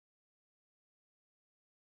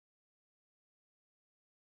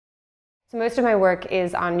So most of my work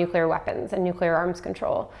is on nuclear weapons and nuclear arms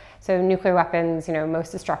control. So nuclear weapons,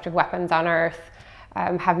 most destructive weapons on Earth,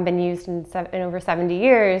 haven't been used in over 70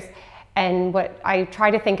 years. And what I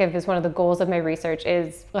try to think of as one of the goals of my research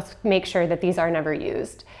is let's make sure that these are never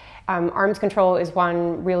used. Arms control is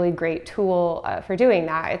one really great tool for doing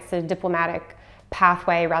that. It's a diplomatic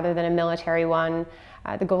pathway rather than a military one.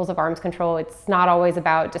 The goals of arms control, it's not always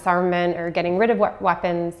about disarmament or getting rid of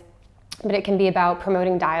weapons, but it can be about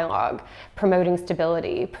promoting dialogue, promoting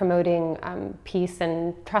stability, promoting peace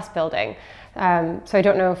and trust building. So I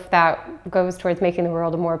don't know if that goes towards making the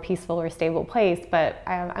world a more peaceful or stable place, but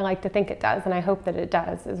I like to think it does, and I hope that it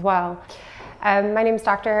does as well. My name is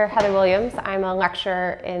Dr. Heather Williams. I'm a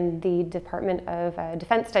lecturer in the Department of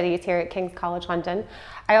Defense Studies here at King's College London.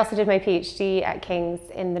 I also did my PhD at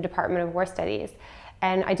King's in the Department of War Studies.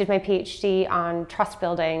 And I did my PhD on trust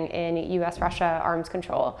building in US-Russia arms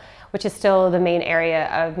control, which is still the main area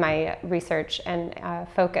of my research and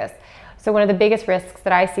focus. So one of the biggest risks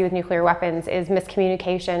that I see with nuclear weapons is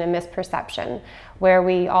miscommunication and misperception, where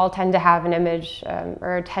we all tend to have an image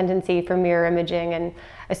or a tendency for mirror imaging and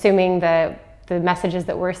assuming that the messages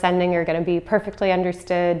that we're sending are going to be perfectly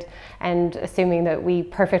understood and assuming that we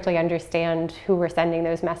perfectly understand who we're sending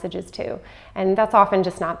those messages to. And that's often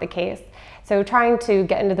just not the case. So trying to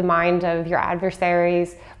get into the mind of your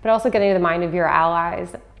adversaries, but also getting into the mind of your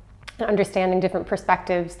allies, and understanding different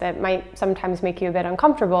perspectives that might sometimes make you a bit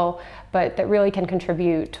uncomfortable, but that really can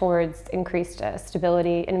contribute towards increased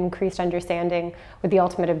stability and increased understanding with the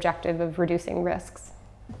ultimate objective of reducing risks.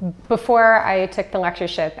 Before I took the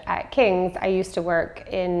lectureship at King's, I used to work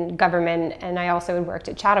in government, and I also had worked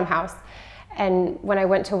at Chatham House. And when I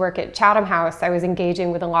went to work at Chatham House, I was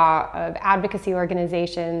engaging with a lot of advocacy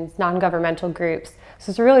organizations, non-governmental groups. So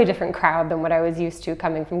it's a really different crowd than what I was used to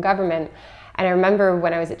coming from government. And I remember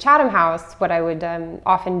when I was at Chatham House, what I would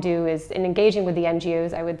often do is in engaging with the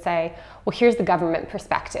NGOs, I would say, well, here's the government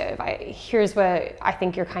perspective. Here's what I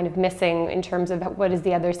think you're kind of missing in terms of what is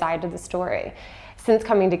the other side of the story. Since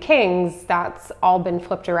coming to King's, that's all been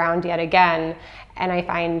flipped around yet again. And I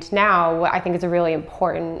find now what I think is a really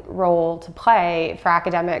important role to play for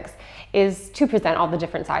academics is to present all the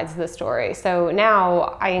different sides of the story. So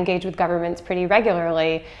now I engage with governments pretty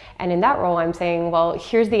regularly, and in that role I'm saying, well,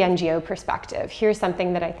 here's the NGO perspective. Here's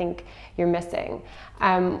something that I think you're missing.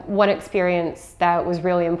 One experience that was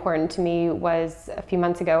really important to me was a few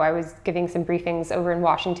months ago. I was giving some briefings over in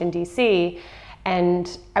Washington, D.C.,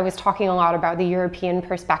 and I was talking a lot about the European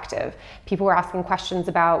perspective. People were asking questions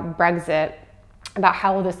about Brexit, about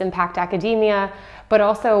how will this impact academia, but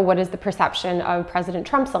also what is the perception of President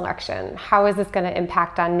Trump's election? How is this going to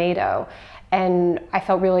impact on NATO? And I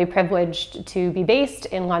felt really privileged to be based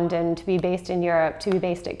in London, to be based in Europe, to be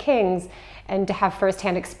based at King's, and to have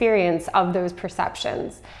firsthand experience of those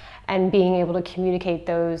perceptions and being able to communicate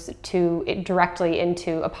those directly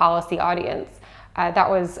into a policy audience. That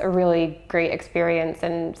was a really great experience,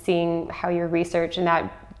 and seeing how your research and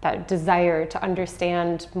that desire to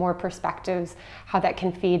understand more perspectives, how that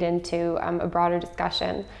can feed into a broader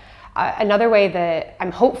discussion. Another way that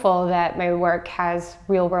I'm hopeful that my work has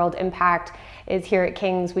real-world impact is here at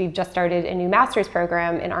King's. We've just started a new master's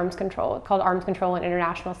program in arms control called Arms Control and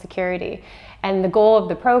International Security. And the goal of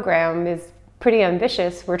the program is pretty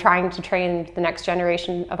ambitious. We're trying to train the next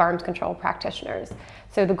generation of arms control practitioners.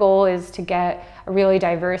 So the goal is to get a really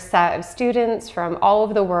diverse set of students from all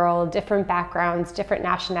over the world, different backgrounds, different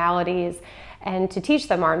nationalities, and to teach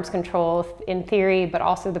them arms control in theory, but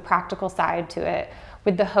also the practical side to it,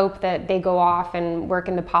 with the hope that they go off and work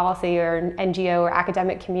in the policy or NGO or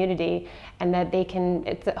academic community, and that they can,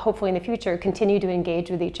 hopefully in the future, continue to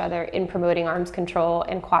engage with each other in promoting arms control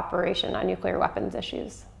and cooperation on nuclear weapons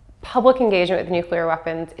issues. Public engagement with nuclear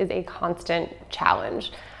weapons is a constant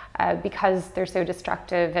challenge because they're so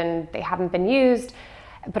destructive and they haven't been used.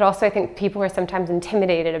 But also I think people are sometimes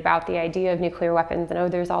intimidated about the idea of nuclear weapons and, oh,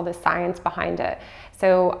 there's all this science behind it.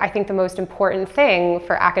 So I think the most important thing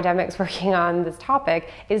for academics working on this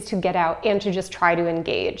topic is to get out and to just try to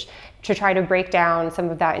engage, to try to break down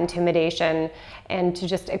some of that intimidation and to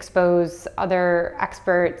just expose other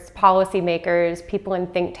experts, policymakers, people in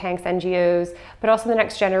think tanks, NGOs, but also the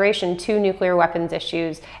next generation to nuclear weapons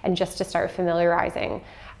issues, and just to start familiarizing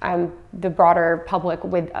the broader public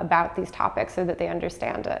about these topics so that they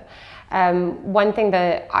understand it. One thing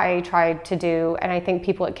that I tried to do, and I think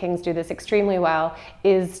people at King's do this extremely well,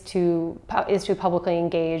 is to publicly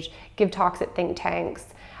engage, give talks at think tanks.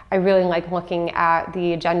 I really like looking at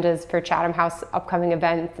the agendas for Chatham House upcoming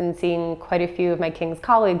events and seeing quite a few of my King's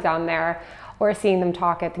colleagues on there, or seeing them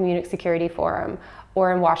talk at the Munich Security Forum,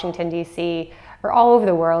 or in Washington, D.C., or all over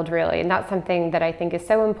the world, really. And that's something that I think is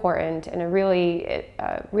so important and a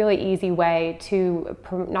really easy way to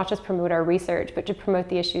not just promote our research, but to promote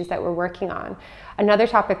the issues that we're working on. Another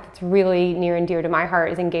topic that's really near and dear to my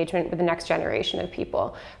heart is engagement with the next generation of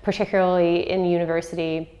people, particularly in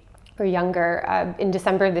university or younger. In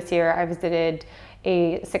December of this year, I visited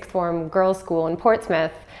a sixth form girls' school in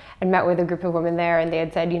Portsmouth and met with a group of women there, and they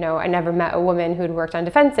had said, I never met a woman who had worked on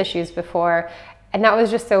defense issues before. And that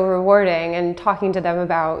was just so rewarding, and talking to them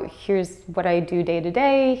about, here's what I do day to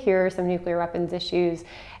day, here are some nuclear weapons issues,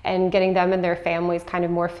 and getting them and their families kind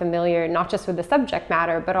of more familiar, not just with the subject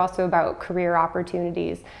matter, but also about career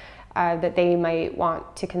opportunities that they might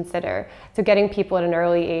want to consider. So getting people at an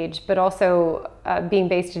early age, but also being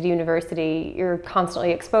based at a university, you're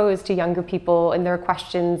constantly exposed to younger people and their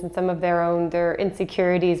questions and some of their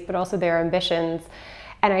insecurities, but also their ambitions.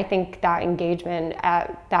 And I think that engagement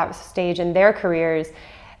at that stage in their careers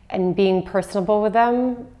and being personable with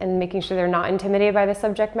them and making sure they're not intimidated by the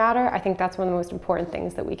subject matter, I think that's one of the most important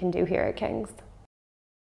things that we can do here at King's.